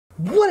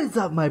What is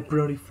up, my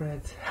Brony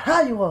friends?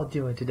 How you all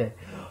doing today?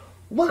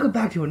 Welcome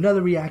back to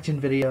another reaction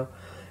video,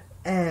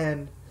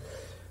 and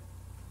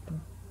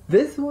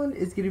this one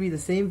is going to be the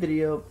same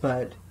video,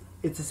 but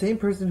it's the same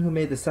person who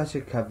made the Such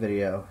a Cup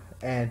video,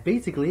 and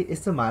basically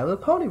it's the My Little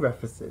Pony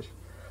references.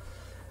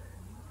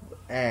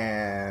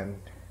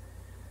 And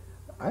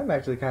I'm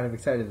actually kind of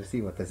excited to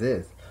see what this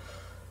is.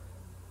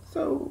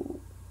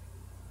 So,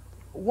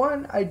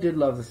 one, I did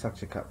love the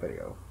Such a Cup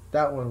video.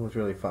 That one was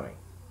really funny.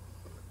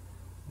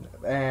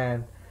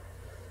 And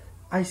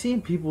I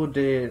seen people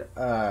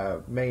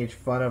made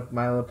fun of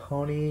My Little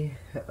Pony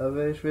of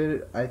this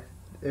video. I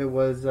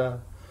don't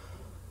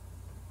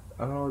know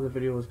what the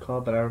video was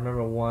called, but I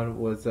remember one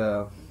was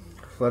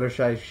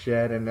Fluttershy's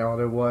shed, and all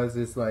there was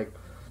is like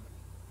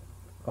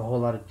a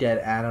whole lot of dead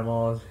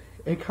animals.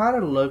 It kind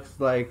of looks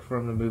like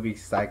from the movie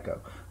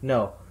Psycho.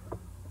 No.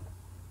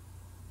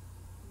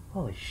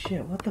 Holy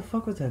shit, what the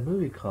fuck was that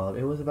movie called?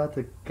 It was about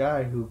the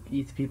guy who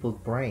eats people's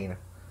brain.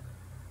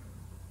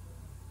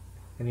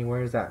 And he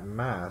wears that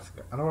mask.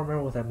 I don't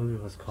remember what that movie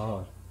was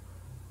called,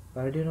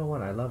 but I do know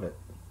one. I love it.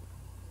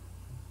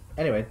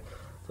 Anyway,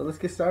 so let's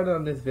get started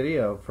on this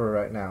video for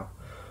right now.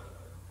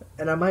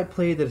 And I might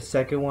play the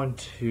second one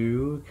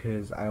too,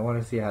 because I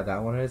want to see how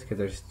that one is, because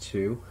there's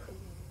two.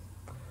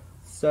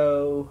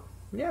 So,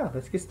 yeah,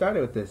 let's get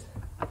started with this.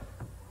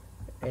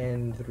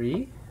 In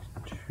 3,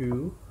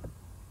 2,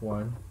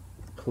 1,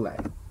 play.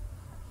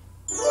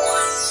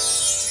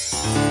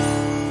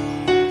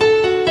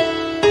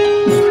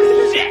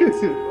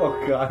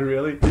 Oh god,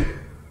 really?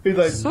 He's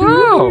like,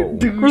 so,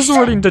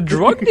 resorting to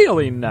drug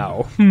dealing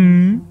now.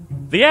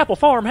 The apple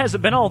farm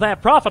hasn't been all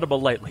that profitable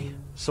lately,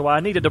 so I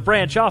needed to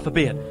branch off a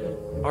bit.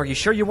 Are you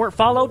sure you weren't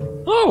followed?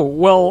 Oh,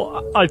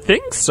 well, I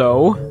think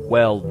so.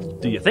 Well,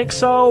 do you think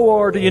so,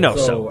 or do you know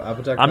so?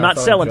 I'm not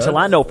selling till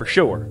I know for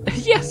sure.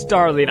 Yes,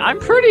 darling, I'm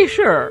pretty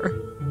sure.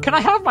 Can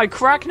I have my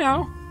crack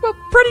now? Well,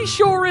 pretty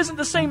sure isn't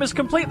the same as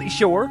completely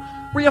sure.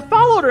 Were you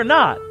followed or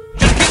not?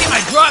 Just give me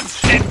my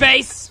drugs,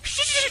 shitface!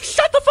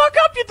 Shut the fuck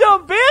up, you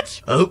dumb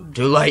bitch! Oh,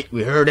 too late.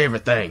 We heard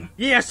everything.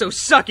 Yeah, so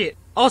suck it.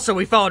 Also,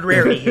 we followed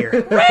Rarity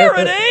here.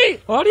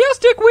 Rarity? Adios,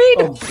 dickweed!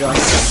 oh god.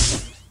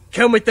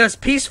 Come with us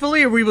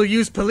peacefully or we will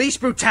use police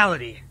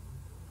brutality.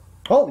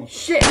 Holy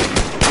shit!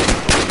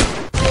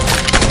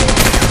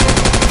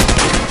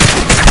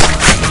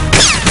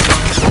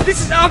 This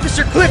is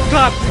Officer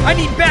Clip-Clop. I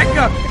need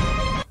backup.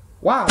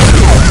 Wow.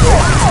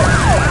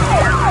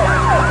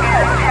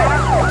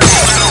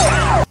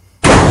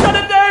 Shut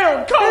it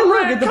down! Code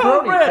red,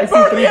 code red!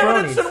 Burn the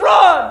evidence and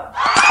run!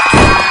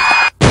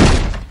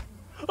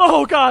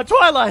 Oh god,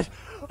 Twilight!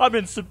 I'm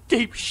in some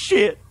deep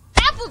shit.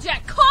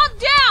 Applejack, calm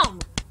down!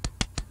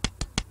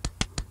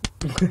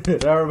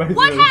 That reminds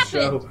What me of the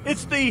happened? show.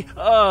 It's the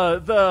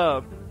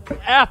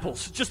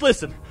apples. Just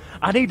listen.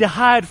 I need to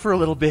hide for a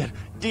little bit.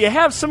 Do you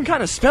have some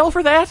kind of spell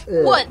for that?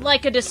 What,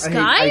 like a I hate iced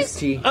disguise?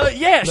 tea.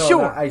 Yeah, No,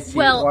 sure. not iced tea,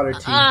 Well, water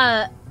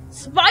tea.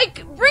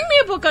 Spike, bring me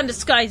a book on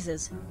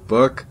disguises.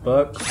 Book?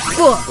 Book.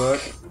 Book.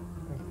 Book.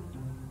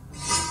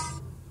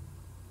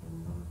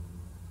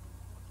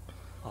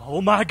 Oh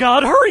my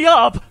god, hurry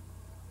up!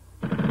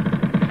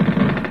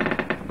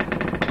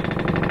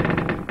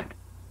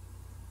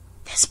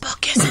 This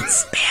book is in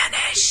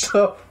Spanish.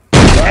 Oh,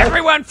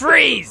 Everyone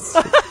freeze!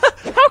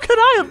 How could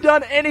I have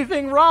done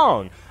anything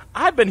wrong?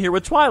 I've been here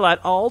with Twilight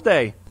all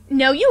day.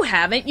 No, you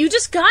haven't. You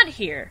just got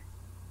here.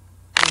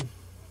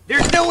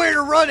 There's nowhere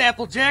to run,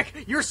 Applejack.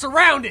 You're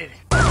surrounded.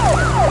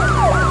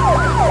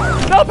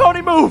 No,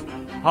 Pony, move!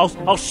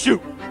 I'll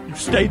shoot. You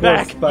stay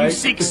back. Spike. You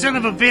sick son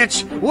of a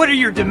bitch. What are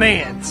your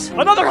demands?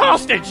 Another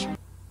hostage!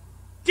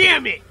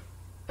 Damn it!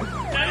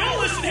 Now you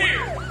listen here.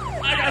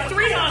 I got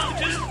 3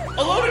 hostages,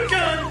 a loaded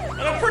gun,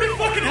 and I'm pretty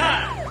fucking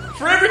high.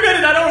 For every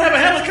minute I don't have a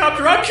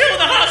helicopter, I'm killing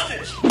a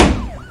hostage!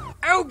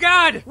 Oh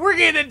god, we're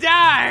gonna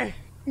die!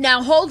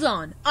 Now hold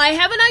on. I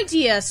have an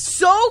idea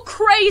so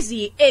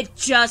crazy it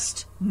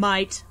just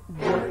might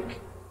work.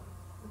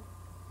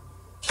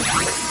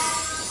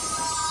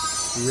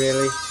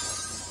 Really?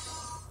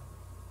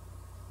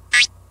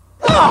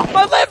 Oh,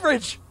 my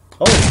leverage!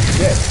 Oh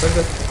shit.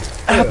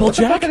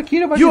 Applejack,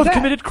 you you have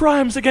committed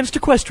crimes against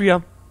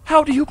Equestria.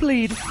 How do you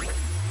plead?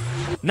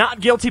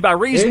 Not guilty by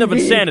reason of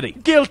Indeed. insanity.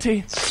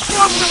 Guilty.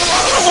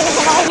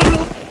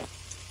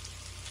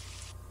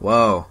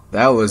 Whoa,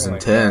 that was Oh my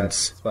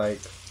intense. God, Spike.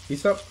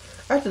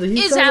 Actually,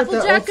 he Is sounded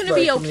like Applejack the gonna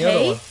be old Spike from the other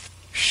okay? one.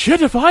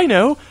 Shit if I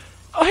know.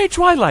 Oh, hey,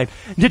 Twilight,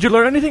 did you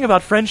learn anything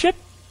about friendship?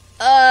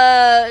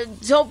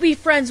 Don't be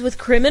friends with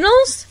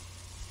criminals?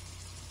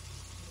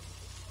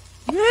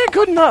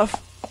 Good enough.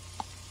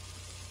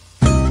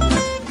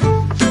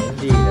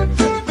 Indeed,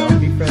 everybody. Don't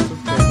be friends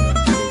with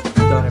criminals.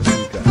 They don't ever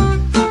do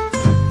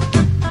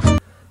drugs.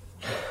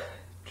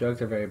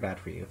 Drugs are very bad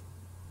for you.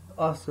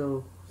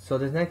 Also, so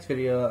this next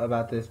video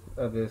about this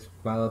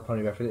My Little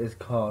Pony reference is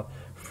called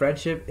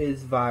 "Friendship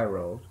is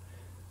Viral."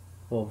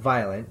 Well,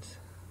 violent.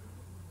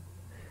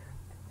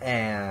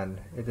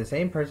 And it's the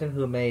same person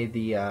who made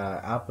the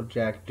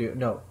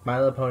My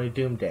Little Pony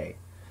Doomsday.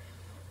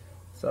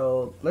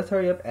 So let's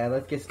hurry up and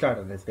let's get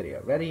started on this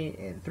video. Ready?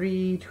 In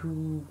 3,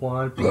 2,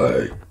 1,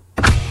 play.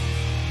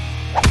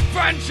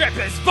 Friendship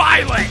is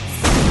violence!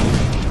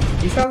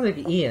 He sounds like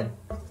Ian.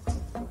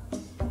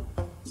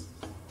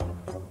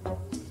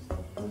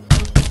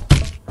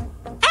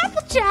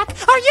 Applejack,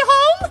 are you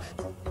home?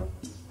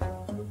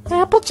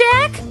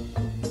 Applejack?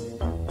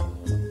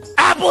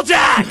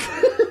 Applejack!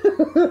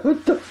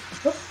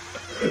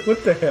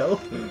 What the hell?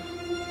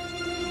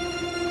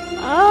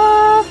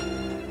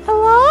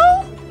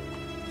 Hello?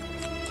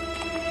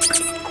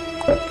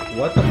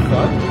 What the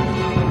fuck?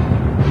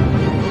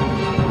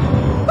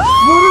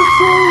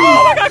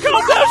 Oh my god,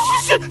 calm down!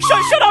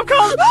 Shut up,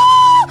 calm!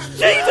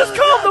 Jesus,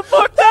 calm the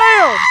fuck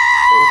down!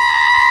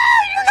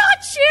 You're not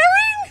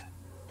cheering?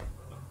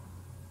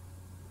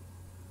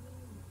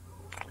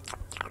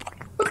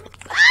 What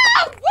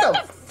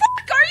the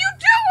fuck are you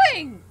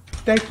doing?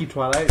 Thank you,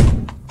 Twilight.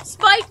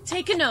 Spike,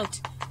 take a note.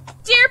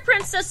 Dear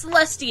Princess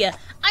Celestia,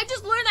 I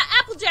just learned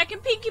that Applejack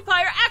and Pinkie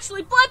Pie are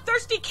actually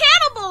bloodthirsty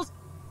cannibals!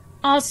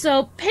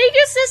 Also,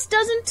 Pegasus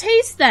doesn't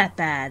taste that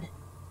bad.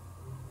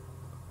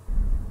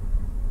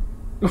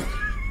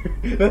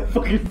 That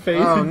fucking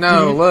face. Oh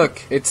no,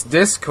 look, it's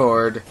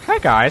Discord. Hey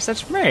guys,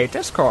 it's me,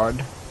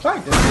 Discord. Hi,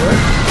 Discord.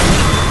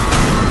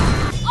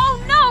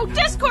 Oh no!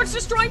 Discord's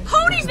destroying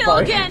Ponyville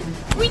Spike. again!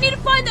 We need to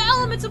find the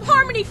elements of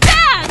harmony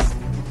fast!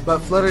 But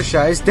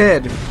Fluttershy's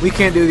dead. We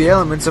can't do the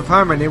elements of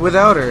harmony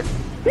without her.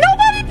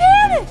 Nobody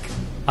panic!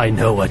 I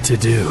know what to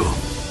do.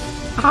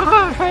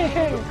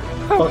 Hey.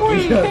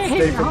 Fucking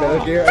stay from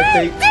Metal Gear,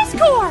 I think.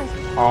 Discord!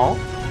 Oh?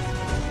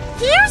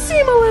 You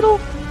seem a little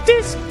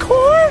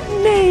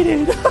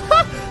discoordinated.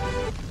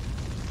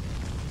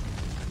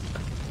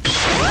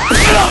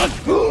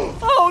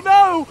 Oh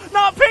no!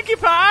 Not Pinkie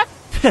Pie!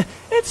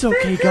 It's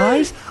okay,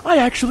 guys. I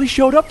actually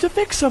showed up to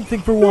fix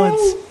something for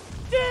once.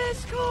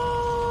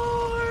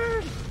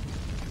 Discord!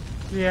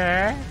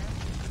 Yeah?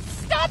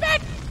 Stop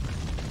it!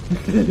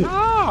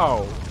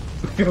 Oh!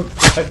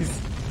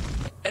 Guys.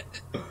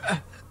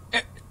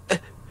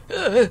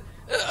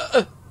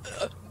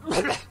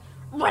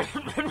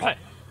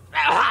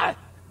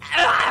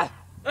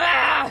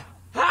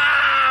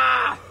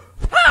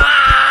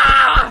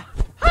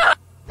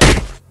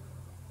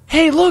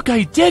 Hey, look,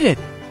 I did it!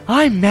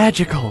 I'm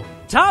magical.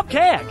 Top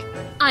Cag!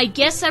 I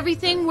guess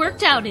everything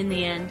worked out in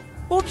the end.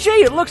 Well, gee,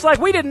 it looks like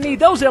we didn't need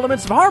those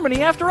elements of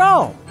harmony after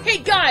all. Hey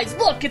guys,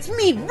 look, it's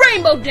me,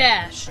 Rainbow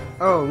Dash!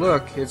 Oh,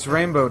 look, it's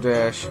Rainbow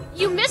Dash.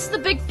 You missed the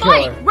big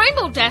fight! Killer.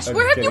 Rainbow Dash, I'm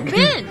where have just you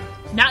kidding. been?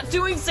 Not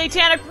doing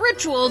satanic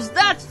rituals,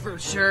 that's for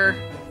sure.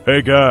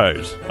 Hey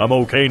guys, I'm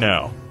okay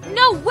now.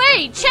 No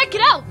way! Check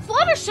it out!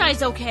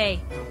 Fluttershy's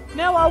okay!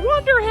 Now I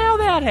wonder how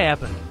that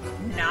happened.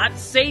 Not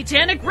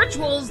satanic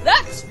rituals,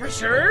 that's for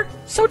sure!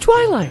 So,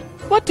 Twilight,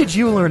 what did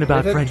you learn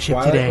about Isn't friendship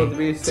Twilight today? supposed to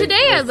be a saint-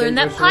 Today I a learned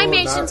that saint ritual,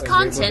 Pymation's not a Rainbow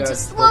content Dash is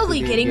supposed slowly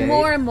to be getting gay?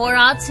 more and more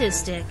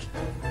autistic.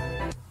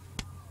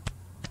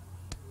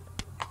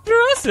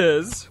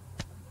 Dresses?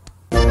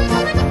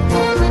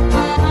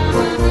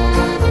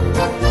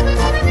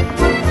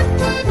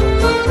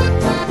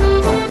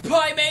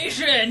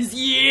 Pymations,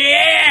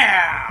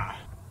 yeah!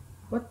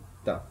 What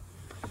the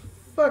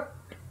fuck?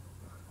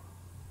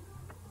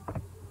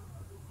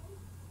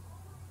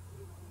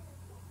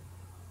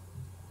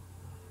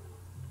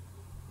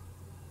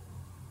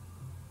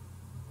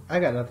 I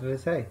got nothing to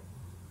say.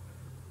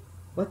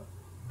 What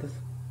the...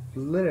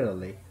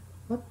 Literally.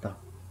 What the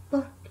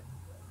fuck?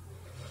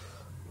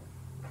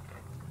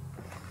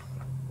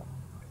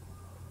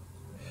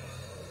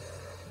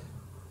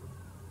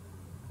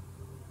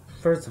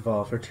 First of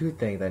all, for two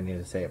things I need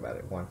to say about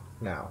it. One,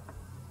 now.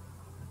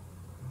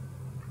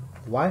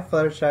 Why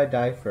Fluttershy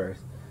die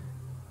first?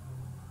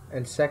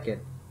 And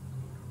second,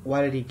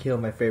 why did he kill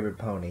my favorite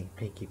pony,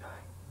 Pinkie Pie?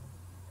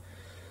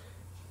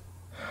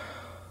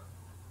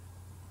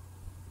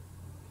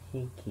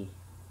 Pinkie.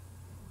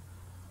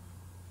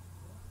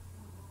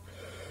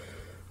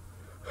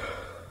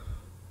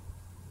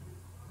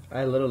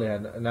 I literally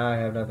now I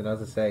have nothing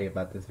else to say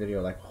about this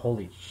video. Like,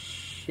 holy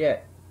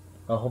shit.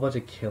 A whole bunch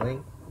of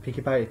killing.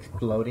 Pinkie Pie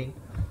exploding.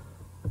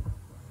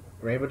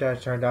 Rainbow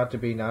Dash turned out to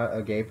be not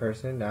a gay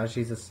person. Now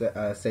she's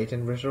a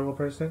Satan ritual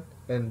person.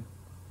 And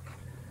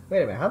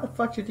wait a minute, how the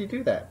fuck did you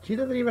do that? She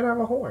doesn't even have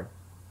a horn.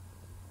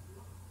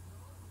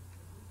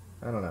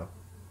 I don't know.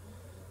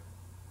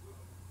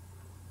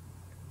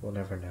 We'll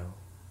never know.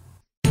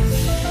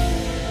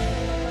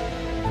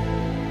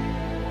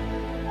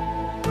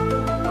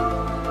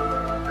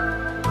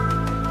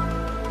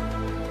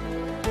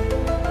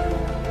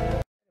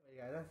 Anyway,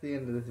 guys, that's the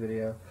end of this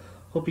video.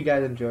 Hope you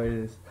guys enjoyed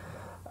this.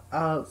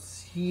 I'll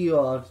see you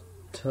all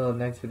till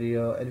next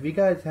video. And if you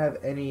guys have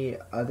any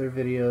other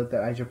videos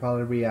that I should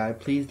probably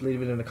react, please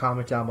leave it in the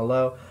comments down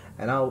below,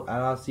 and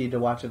I'll see you to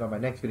watch it on my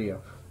next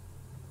video.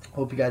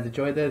 Hope you guys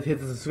enjoyed this.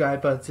 Hit the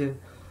subscribe button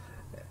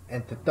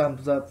and the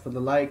thumbs up for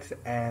the likes,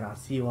 and I'll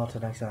see you all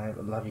till next time.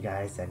 Love you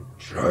guys, and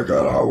check it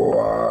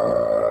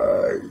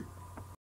out.